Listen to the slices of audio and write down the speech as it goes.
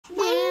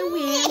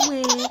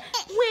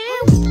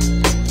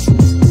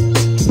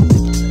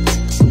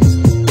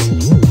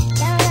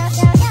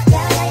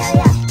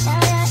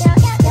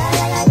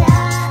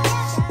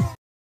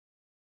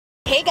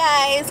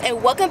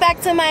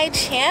back to my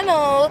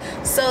channel.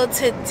 So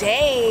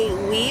today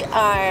we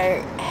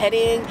are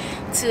heading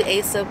to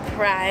a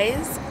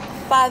surprise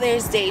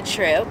Father's Day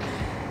trip.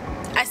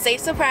 I say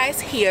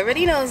surprise, he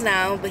already knows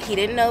now, but he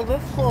didn't know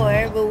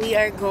before. But we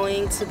are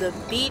going to the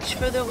beach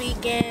for the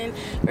weekend.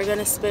 We're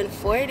gonna spend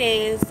 4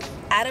 days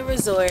at a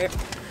resort.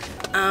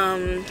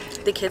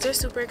 The kids are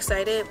super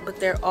excited,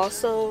 but they're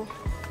also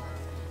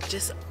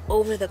just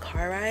over the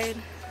car ride,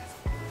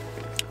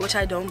 which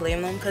I don't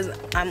blame them because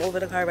I'm over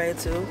the car ride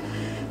too.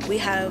 We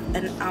have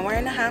an hour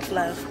and a half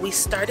left. We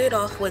started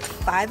off with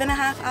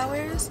 5.5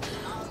 hours.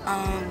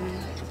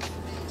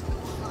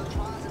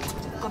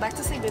 Go back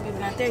to sleep, baby, we're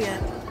not there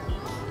yet.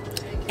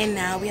 And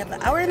now we have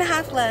an hour and a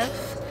half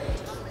left,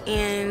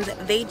 and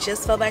they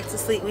just fell back to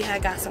sleep. We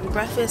had got some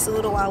breakfast a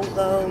little while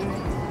ago.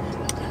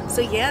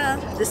 So yeah,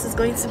 this is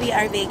going to be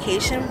our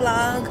vacation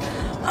vlog.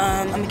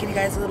 I'm gonna give you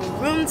guys a little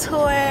room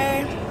tour,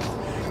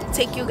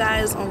 take you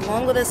guys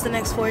along with us the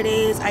next 4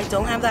 days. I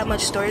don't have that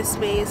much storage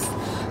space,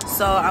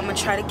 so I'm gonna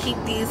try to keep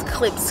these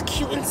clips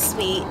cute and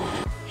sweet.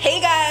 Hey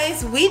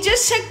guys, we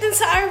just checked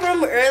into our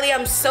room early.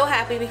 I'm so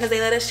happy because they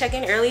let us check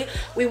in early.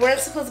 We weren't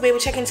supposed to be able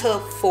to check in until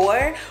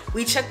 4.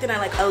 We checked in at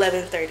like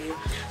 11:30.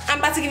 I'm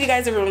about to give you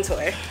guys a room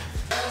tour.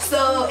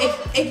 So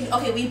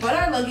okay, we brought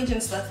our luggage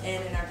and stuff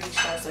in our beach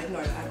stuff, so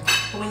ignore that.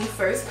 But when you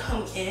first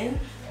come in,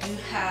 you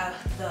have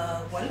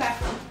the one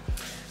bathroom.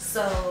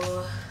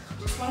 So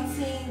just one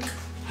sink,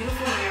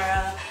 beautiful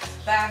mirror,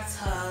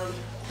 bathtub,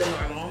 the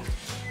normal.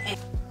 And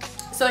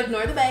so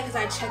ignore the bed because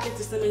I checked it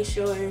just to make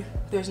sure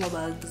there's no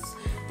bugs,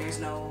 there's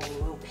no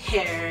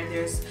hair,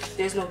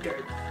 there's no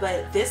dirt.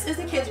 But this is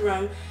the kids'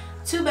 room.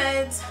 2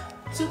 beds,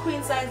 2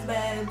 queen size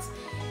beds,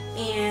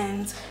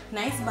 and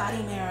nice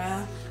body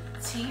mirror,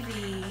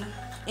 TV,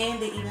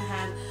 and they even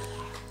have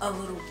a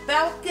little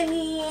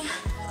balcony.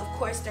 Of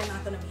course they're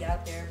not gonna be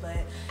out there, but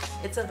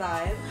it's a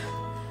vibe.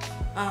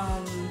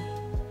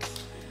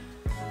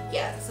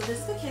 Yeah, so this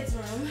is the kids'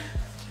 room.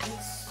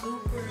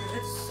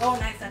 It's so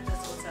nice at this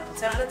hotel.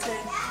 10 out of 10,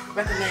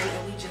 recommend,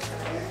 and we just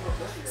got here.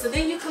 So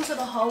then you come to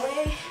the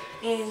hallway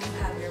and you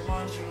have your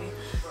laundry,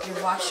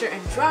 your washer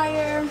and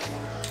dryer,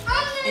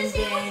 and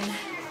then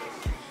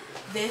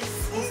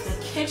this is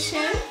the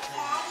kitchen.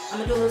 I'm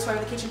gonna do a little tour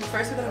of the kitchen, but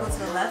first we're gonna go to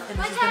the left, and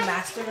this is the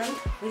master room.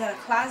 We got a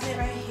closet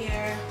right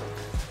here.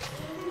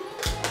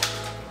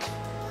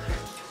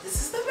 This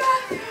is the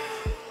bathroom.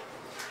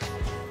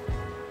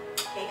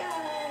 Hey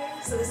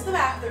guys, so this is the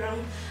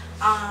bathroom.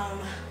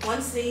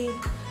 One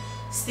sink,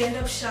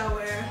 stand-up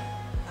shower.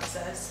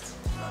 Obsessed,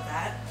 love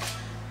that.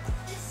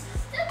 This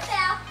is the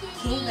balcony.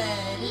 King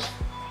bed.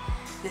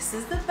 This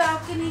is the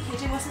balcony.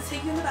 KJ wants to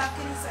take you in the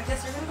balcony, so I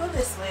guess we're gonna go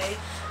this way.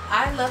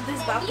 I love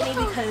this balcony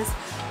because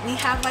we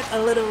have like a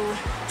little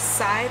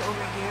side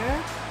over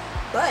here,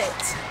 but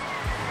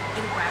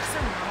it wraps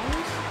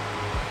around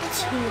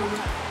to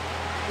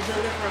the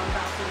living room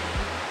balcony,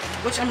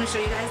 which I'm gonna show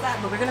you guys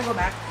that, but we're gonna go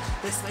back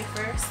this way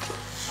first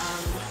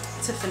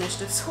to finish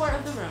the tour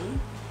of the room.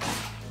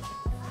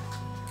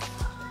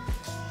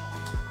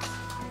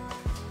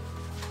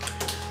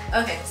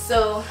 Okay,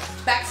 so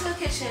back to the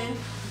kitchen.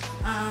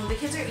 The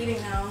kids are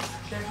eating now.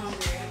 They're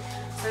hungry.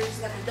 So you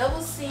just got a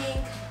double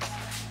sink,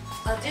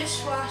 a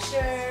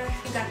dishwasher,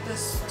 you got the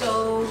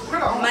stove,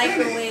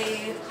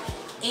 microwave,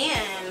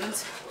 and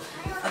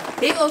a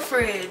big old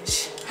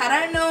fridge. Had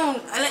I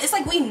known, it's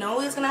like we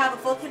know it's gonna have a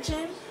full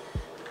kitchen.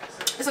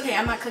 It's okay,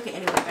 I'm not cooking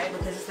anyway, right?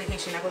 Because it's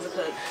vacation, I'm supposed to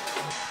cook.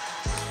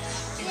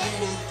 And then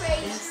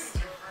this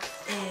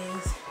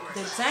is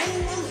the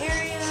dining room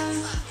area,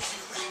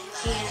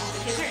 and the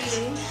kids are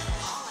eating.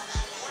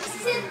 This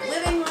is the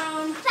living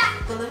room.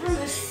 The living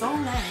room is so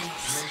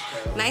nice.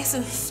 Nice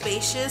and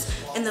spacious,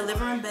 and the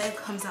living room bed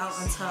comes out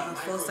onto a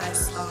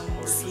full-size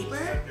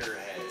sleeper.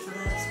 So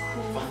that's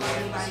cool for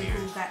anybody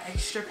who got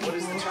extra people.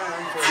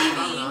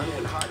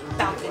 TV,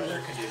 balcony.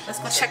 Let's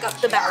go check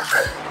out the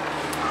balcony.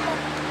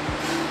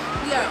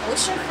 We are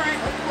oceanfront,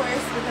 of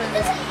course,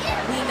 because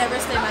we never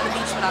stay by the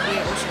beach without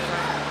being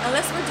oceanfront.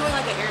 Unless we're doing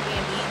like an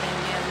Airbnb, then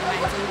yeah, we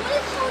might do.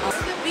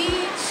 The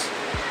beach,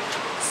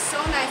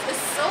 so nice.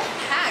 It's so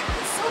packed.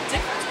 It's so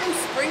different from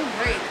spring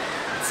break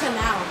to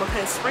now,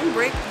 because spring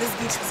break this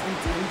beach was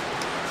empty.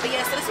 But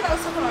yeah, so this is what I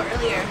was talking about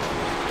earlier.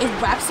 It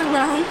wraps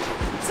around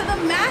to the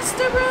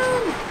master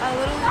room. I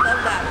literally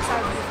love that. That's how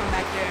I view from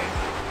back there.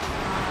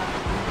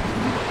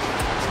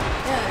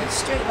 Yeah, it's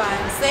straight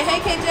vibes. Say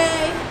hey, KJ.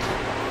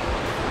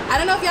 I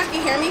don't know if y'all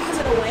can hear me because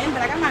of the wind,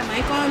 but I got my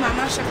mic on. I'm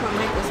not sure if my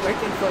mic was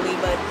working fully,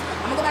 but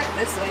I'm gonna go back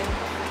this way.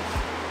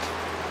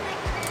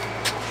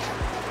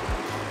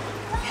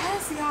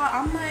 Yes, y'all.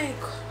 I'm like,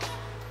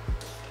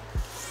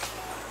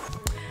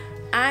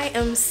 I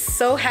am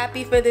so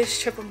happy for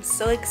this trip. I'm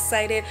so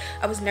excited.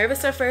 I was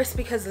nervous at first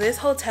because this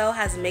hotel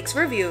has mixed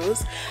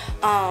reviews.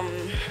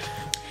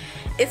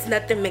 It's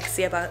nothing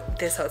mixy about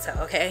this hotel,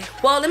 okay?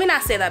 Well, let me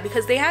not say that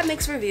because they have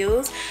mixed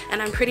reviews,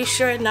 and I'm pretty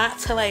sure not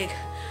to like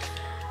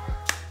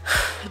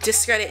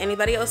discredit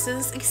anybody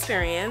else's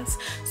experience.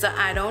 So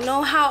I don't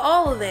know how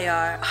all of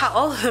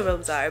the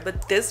rooms are,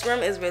 but this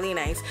room is really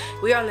nice.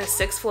 We are on the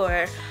 6th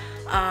floor.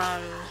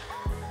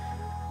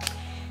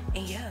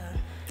 And yeah,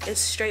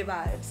 it's straight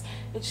vibes.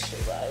 It's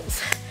straight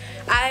vibes.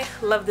 I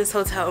love this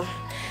hotel.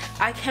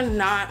 I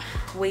cannot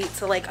wait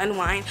to like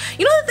unwind.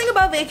 You know the thing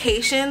about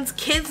vacations,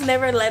 kids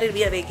never let it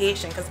be a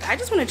vacation because I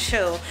just want to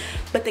chill,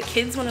 but the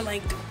kids want to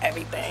like do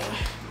everything.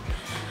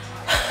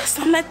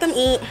 So I'm gonna let them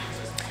eat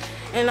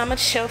and I'm gonna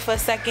chill for a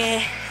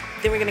second.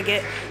 Then we're gonna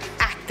get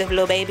active,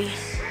 little baby.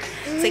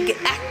 So get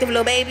active,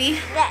 little baby.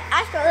 Get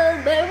active,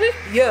 little baby.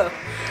 Yeah.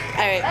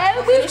 Alright,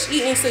 I'll finish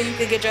eating so you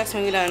can get dressed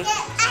when you're done. Get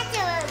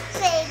active, little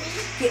baby.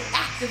 Get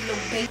active,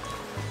 little baby.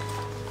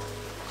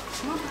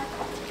 Come on.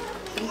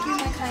 Thank you,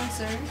 my kind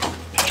sir.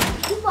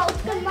 You both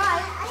come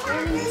on.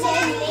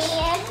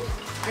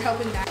 You're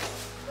helping that.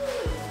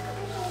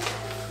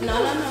 No.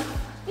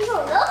 You go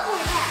look for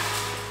that.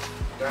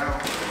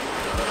 Down.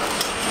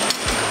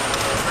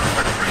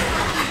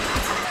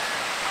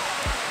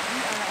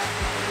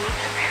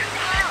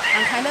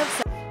 I'm kind of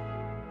upset.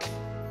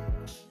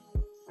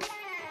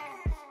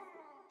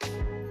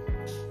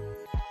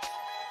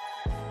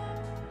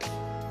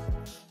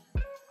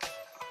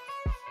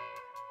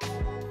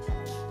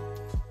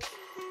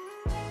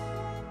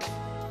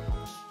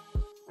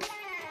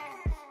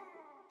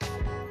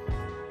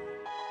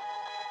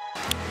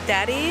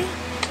 Daddy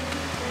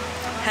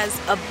has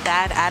a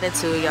bad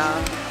attitude,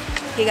 y'all.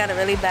 He got a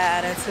really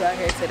bad attitude out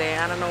here today.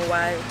 I don't know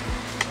why.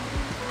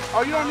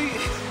 Oh, you don't need.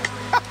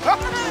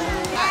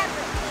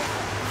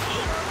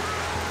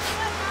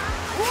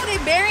 Oh, they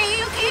burying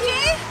you,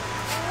 KJ?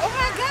 Oh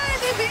my God,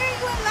 they burying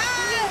you alive.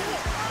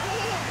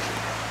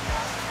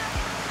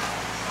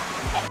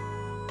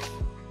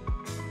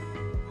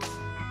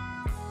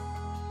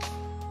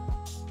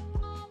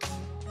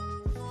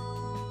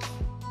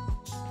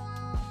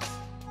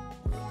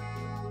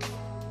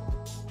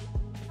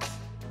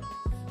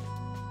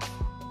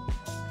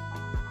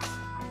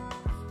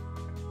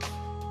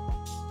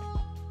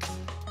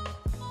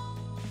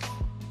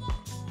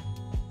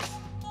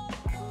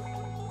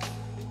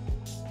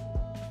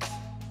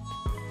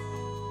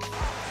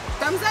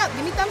 Thumbs up.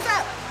 Give me thumbs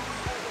up.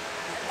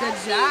 Good All right,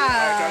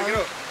 try to job. get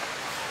up.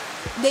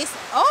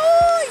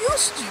 Oh, you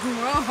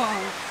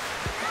strong.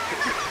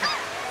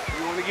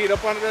 You want to get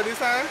up under there this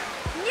time?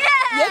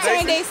 Yeah. Your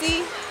turn,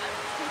 Daisy.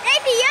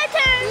 Baby, your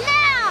turn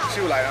now. She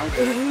was like, I'm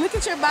good. Look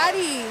at your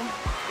body.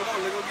 Come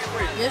on, let's go get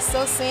ready. You're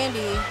so sandy.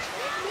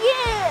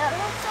 Yeah.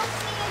 That's so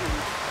scary.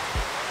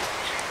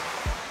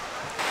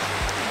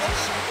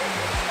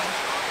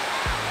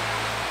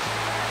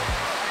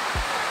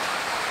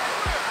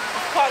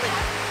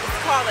 It's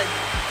called a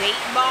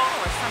date ball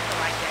or something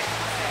like that.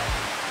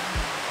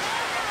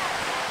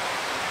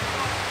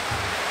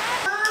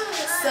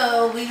 So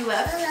we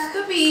left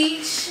the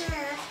beach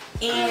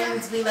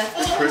and we left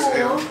the Chris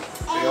L.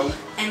 pool.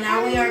 And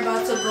now we are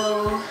about to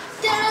go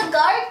To the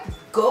guard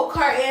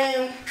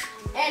go-karting.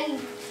 and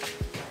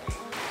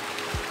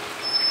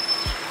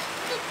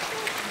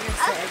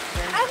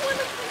I want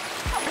to.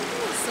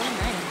 So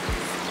nice.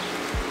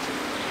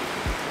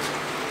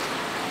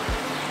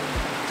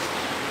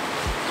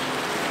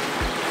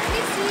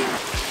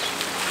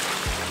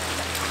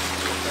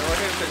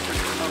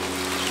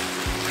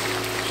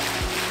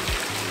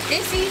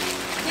 Daisy,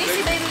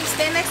 baby,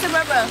 stand next to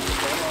Bubba.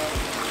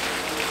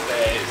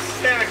 Hey,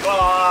 Santa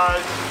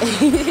Claus!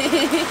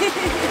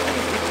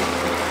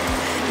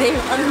 They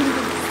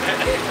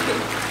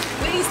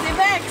Wait, stay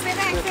back. Stand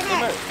back.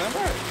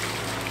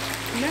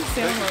 No,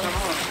 stand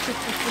home.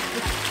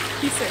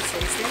 He said,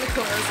 stay in the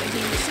chorus and he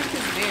shook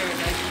his beard.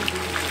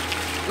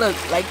 Look,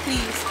 like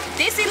please.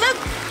 Daisy, look.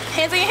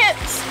 Hands on your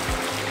hips.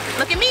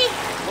 Look at me.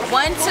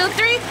 1, 2,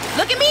 3.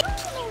 Look at me.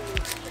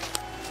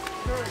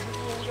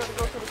 We got to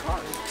go to the car.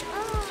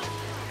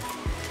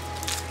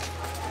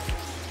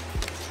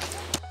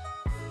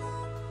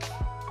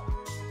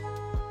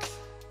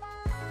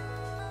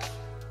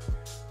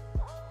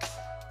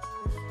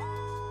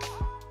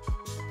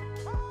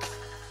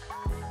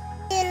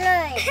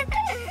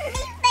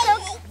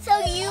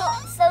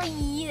 So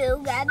you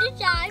got the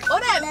job. Oh,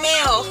 that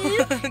male.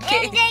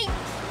 Okay. And then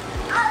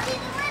I'll be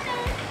the winner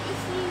if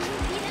you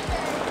be the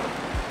winner.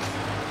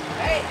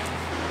 Alright.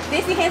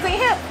 Daisy, hands on your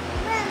hip.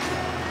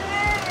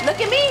 Look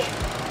at me.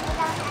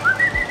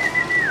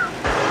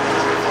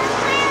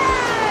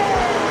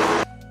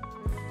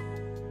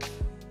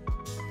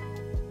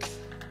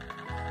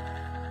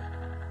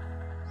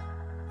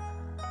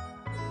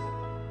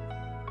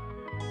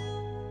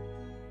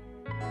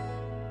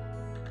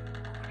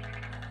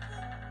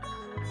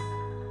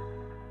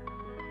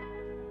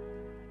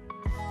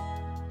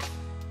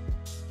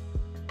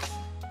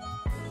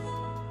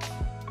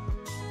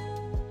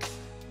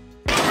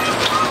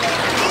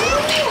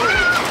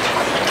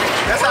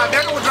 That's how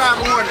Deco was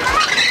driving morning.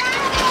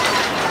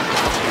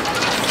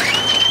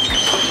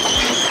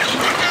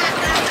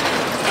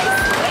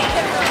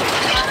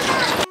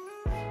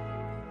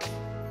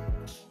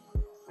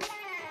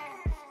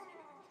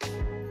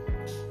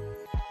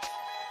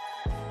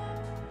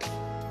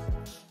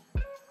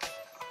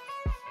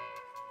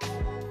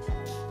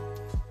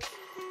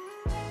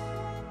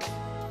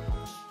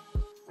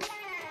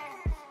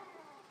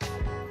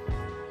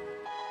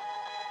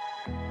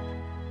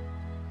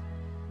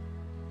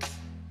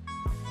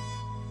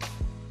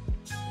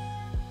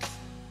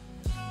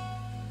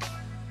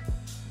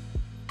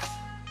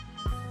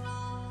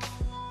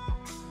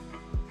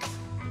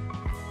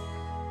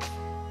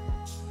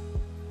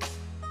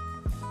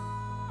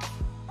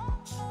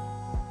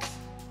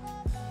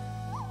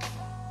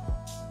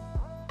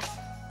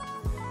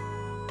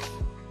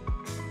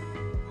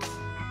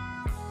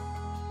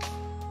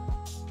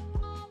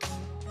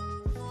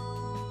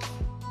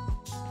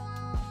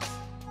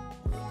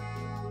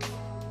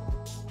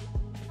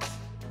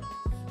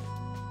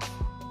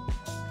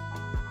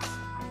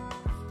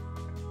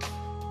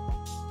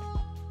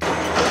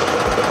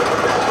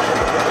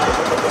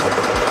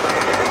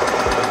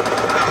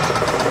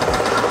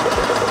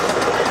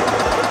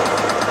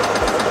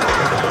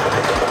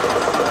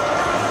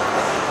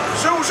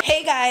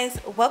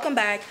 guys, welcome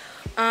back.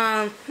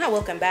 Not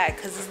welcome back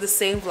because it's the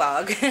same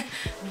vlog.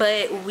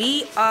 But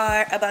we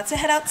are about to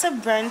head out to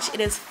brunch. It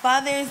is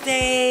Father's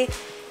Day.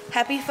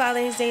 Happy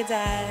Father's Day,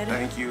 Dad.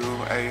 Thank you.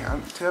 Hey,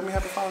 tell me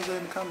Happy Father's Day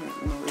in the comments.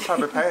 You know, it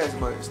probably passed,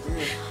 but still.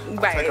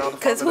 Right,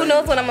 because who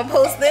knows when I'm gonna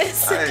post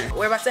this. Hey.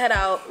 We're about to head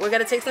out. We're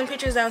gonna take some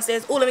pictures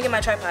downstairs. Oh, let me get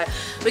my tripod.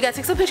 We gotta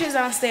take some pictures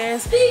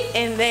downstairs,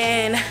 and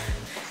then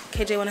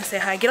KJ wanna say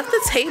hi. Get off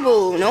the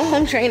table. No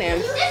home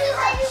training.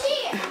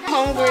 I'm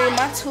hungry.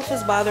 My tooth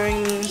is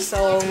bothering me,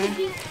 so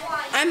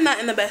I'm not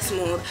in the best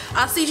mood.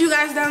 I'll see you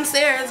guys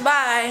downstairs.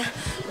 Bye.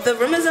 The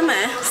room is a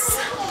mess.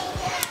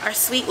 Our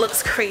suite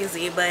looks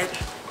crazy, but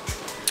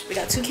we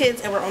got 2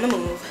 kids and we're on the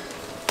move.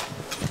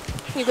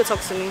 You could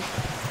talk to me.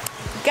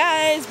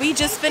 Guys, we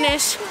just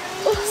finished,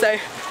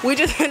 we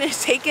just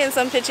finished taking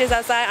some pictures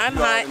outside. I'm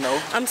hot,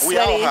 I'm sweaty. We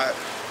all hot.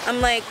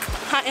 I'm like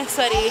hot and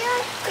sweaty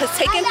because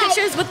taking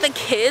pictures with the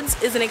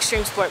kids is an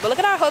extreme sport. But look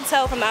at our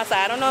hotel from the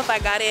outside. I don't know if I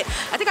got it.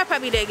 I think I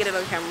probably did get it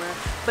on camera,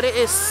 but it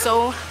is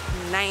so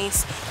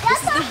nice.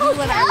 This is the view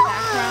in our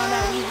background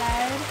that we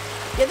had.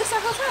 Yeah, this is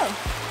our hotel.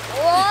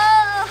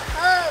 Whoa.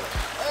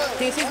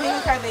 This is being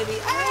a crybaby.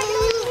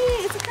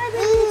 It's a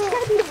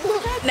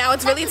crybaby. Now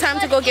it's really time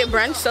to go get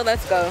brunch, so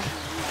let's go.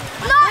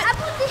 No, I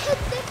put the hit.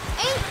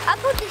 I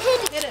put the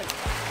hit. Get him.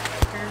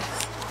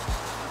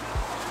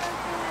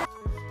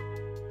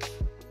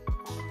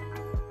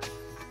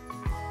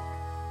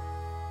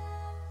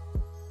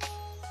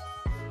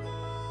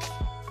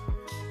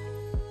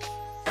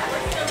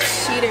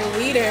 Cheater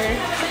weeder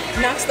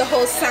knocks the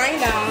whole sign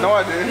down. No,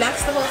 I didn't.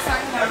 Knocks the whole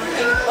sign down.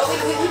 Oh,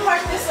 we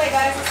parked this way,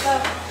 guys. Let's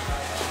go.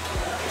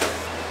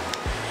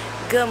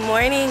 Good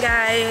morning,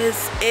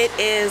 guys. It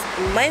is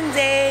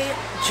Monday,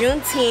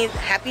 Juneteenth.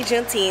 Happy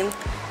Juneteenth.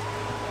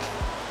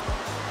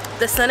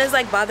 The sun is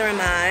like bothering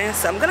my eyes,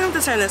 so I'm gonna have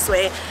to turn this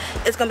way.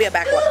 It's gonna be a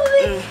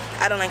backwalk.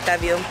 I don't like that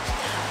view.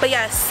 But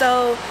yeah,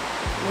 so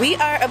we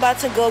are about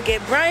to go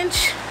get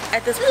brunch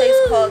at this place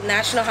called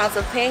National House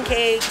of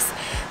Pancakes.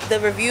 The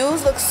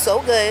reviews look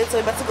so good, so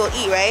we're about to go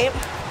eat, right?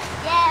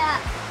 Yeah.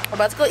 We're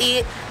about to go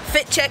eat.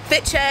 Fit check,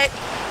 fit check.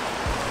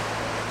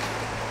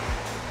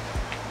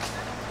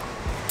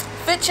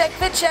 Fit check,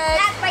 fit check.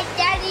 That's my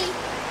daddy.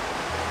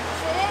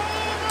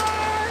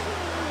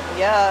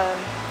 Yeah.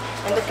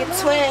 And look at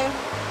twin.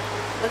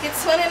 Look at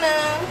twin and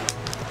them.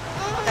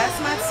 That's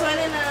my twin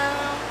and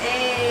them.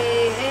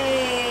 Hey,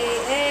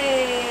 hey,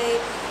 hey.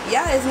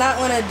 Yeah, it's not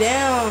one of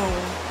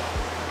them.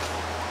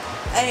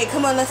 Hey,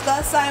 come on, let's go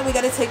outside. We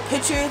gotta take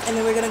pictures and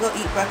then we're gonna go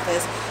eat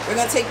breakfast. We're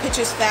gonna take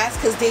pictures fast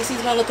because Daisy's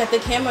gonna look at the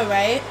camera,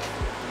 right?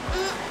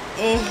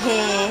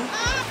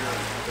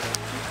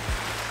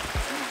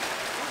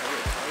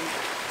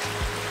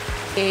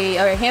 Hey,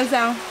 all right, hands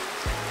down.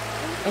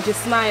 And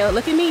just smile.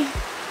 Look at me.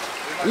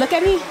 Look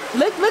at me.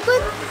 Look, look,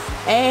 look.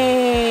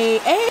 Hey,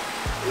 hey.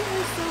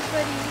 You're so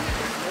funny.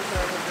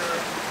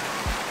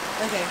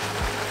 Okay.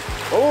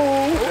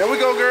 Oh, there we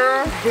go,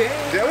 girl.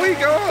 There we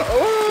go.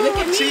 Oh, look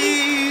at me.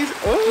 Cheese.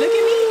 Oh. Look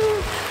at me.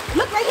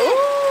 Look right here.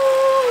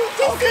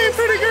 Oh, okay,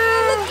 pretty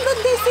girl. Look,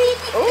 Daisy.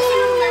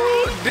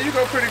 Oh, there you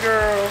go, pretty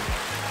girl.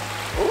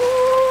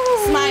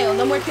 Oh. Smile.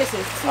 No more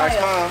kisses. Smile. All right,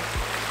 smile.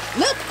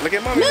 Look. Look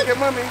at mommy. Look at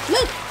mommy.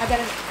 Look. I got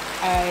it.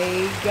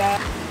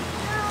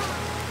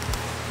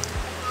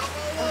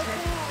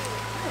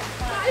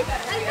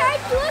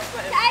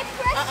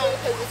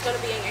 Because it's going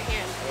to be in your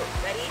hand.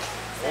 Ready?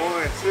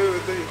 1, 2,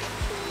 3.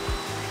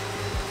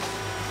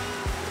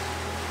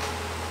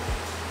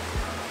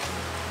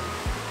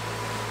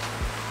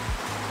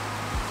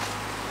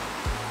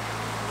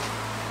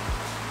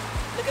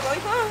 Look at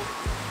mommy phone.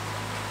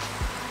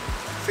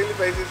 Silly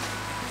faces.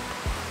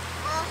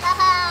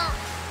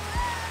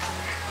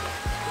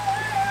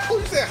 Oh,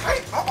 you said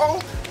height. Uh-oh.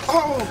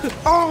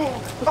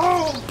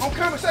 Oh. I'm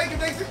kind of shaking,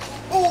 Daisy.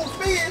 Oh,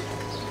 spin.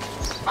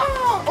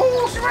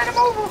 Oh, she ran him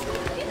over.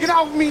 Get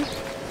off me.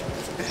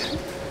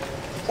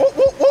 Oh.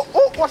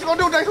 What you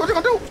gonna do, Daisy? What you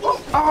gonna do?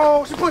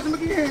 Oh, she pushed him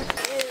again.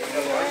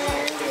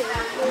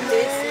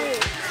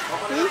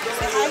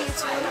 Say hi,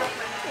 YouTube.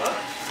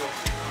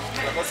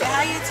 Say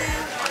hi, YouTube.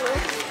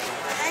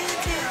 Hi,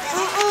 YouTube.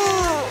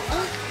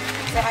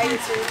 Say hi,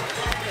 YouTube.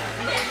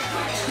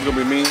 You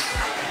gonna be mean?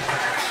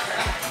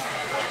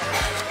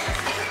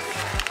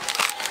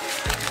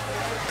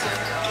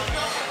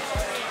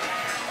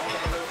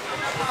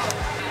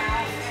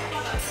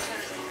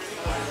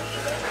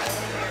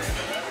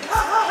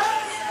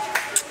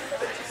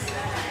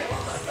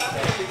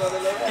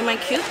 Am I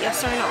cute?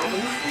 Yes or no?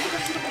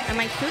 Am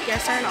I cute?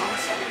 Yes or no?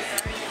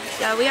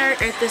 Yeah, we are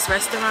at this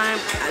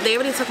restaurant. They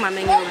already took my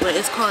menu, but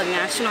it's called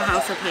National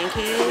House of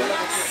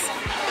Pancakes.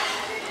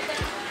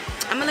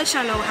 I'm gonna let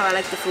y'all know how I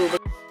like the food.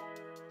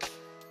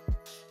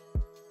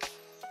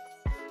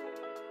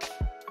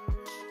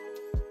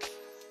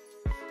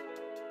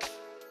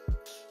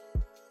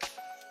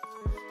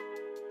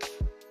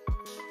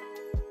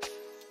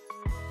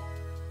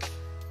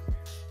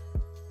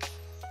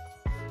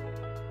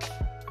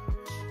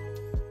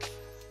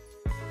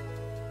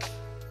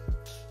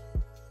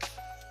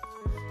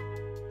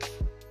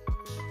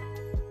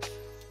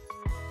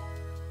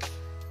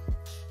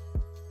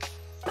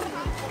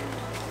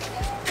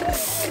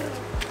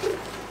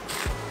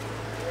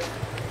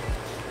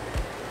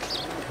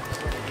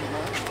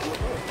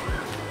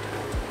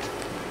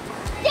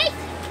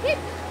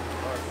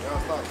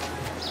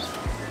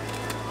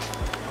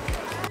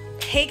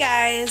 Hey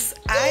guys,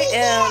 I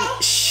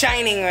am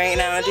shining right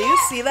now. Do you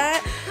see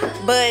that?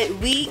 But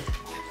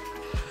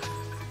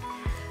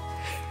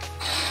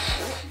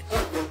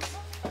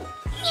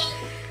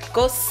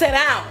go sit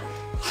down.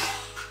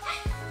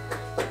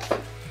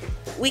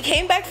 We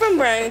came back from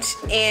brunch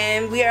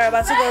and we are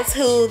about to go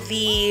to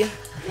the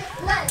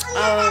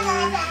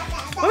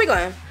where are we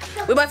going?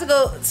 We're about to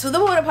go to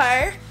the water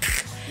park.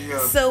 Yeah.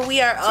 So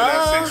we are So all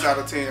that's 6 out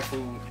of 10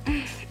 food.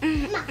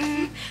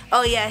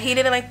 Oh yeah, he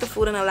didn't like the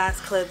food in the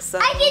last clip, so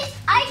I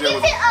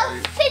give it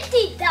a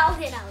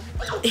 50,000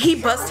 out. he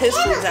bust his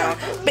food down.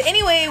 But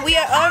anyway, we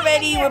are all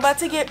ready. We're about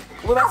to go to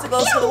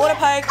the water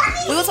park.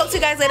 We will talk to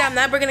you guys later. I'm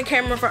not bringing the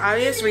camera for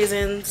obvious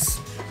reasons.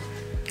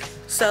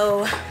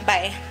 So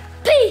bye.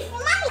 Peace.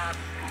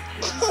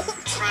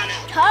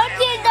 Told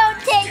you don't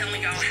take.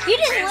 You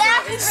just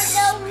laughing for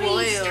no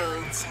reason.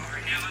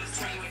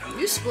 Spoiled.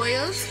 You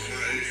spoiled?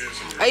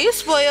 Are you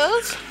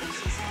spoiled?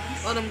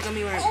 All them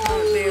gummy bears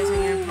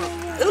in your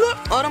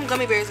hand. All them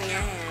gummy bears in your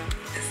hand.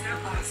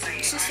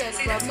 She says,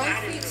 "Rub my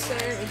feet, sir,"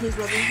 and he's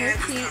rubbing her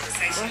feet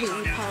while he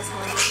calls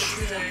her because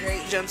he's a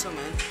great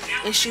gentleman,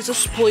 and she's a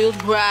spoiled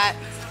brat.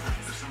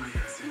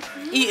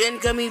 Eating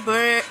gummy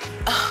bear.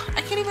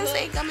 I can't even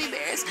say gummy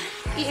bears.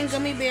 Eating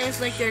gummy bears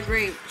like they're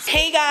grapes.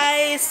 Hey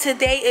guys,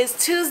 today is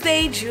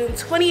Tuesday, June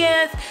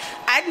 20th.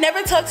 I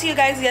never talked to you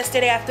guys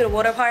yesterday after the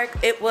water park.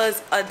 It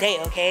was a day,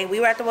 okay? We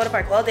were at the water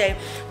park all day.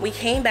 We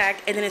came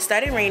back and then it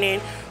started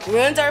raining.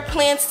 Ruined our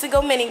plans to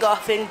go mini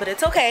golfing, but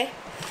it's okay.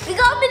 We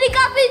go mini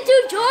golfing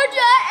to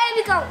Georgia and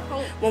we go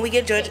home. When we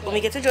get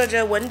to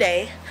Georgia one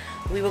day,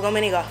 we will go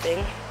mini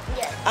golfing.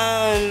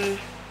 Yes.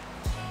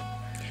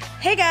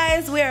 Hey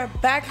guys, we are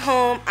back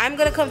home. I'm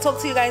gonna come talk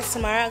to you guys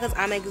tomorrow because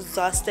I'm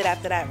exhausted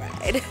after that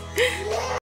ride.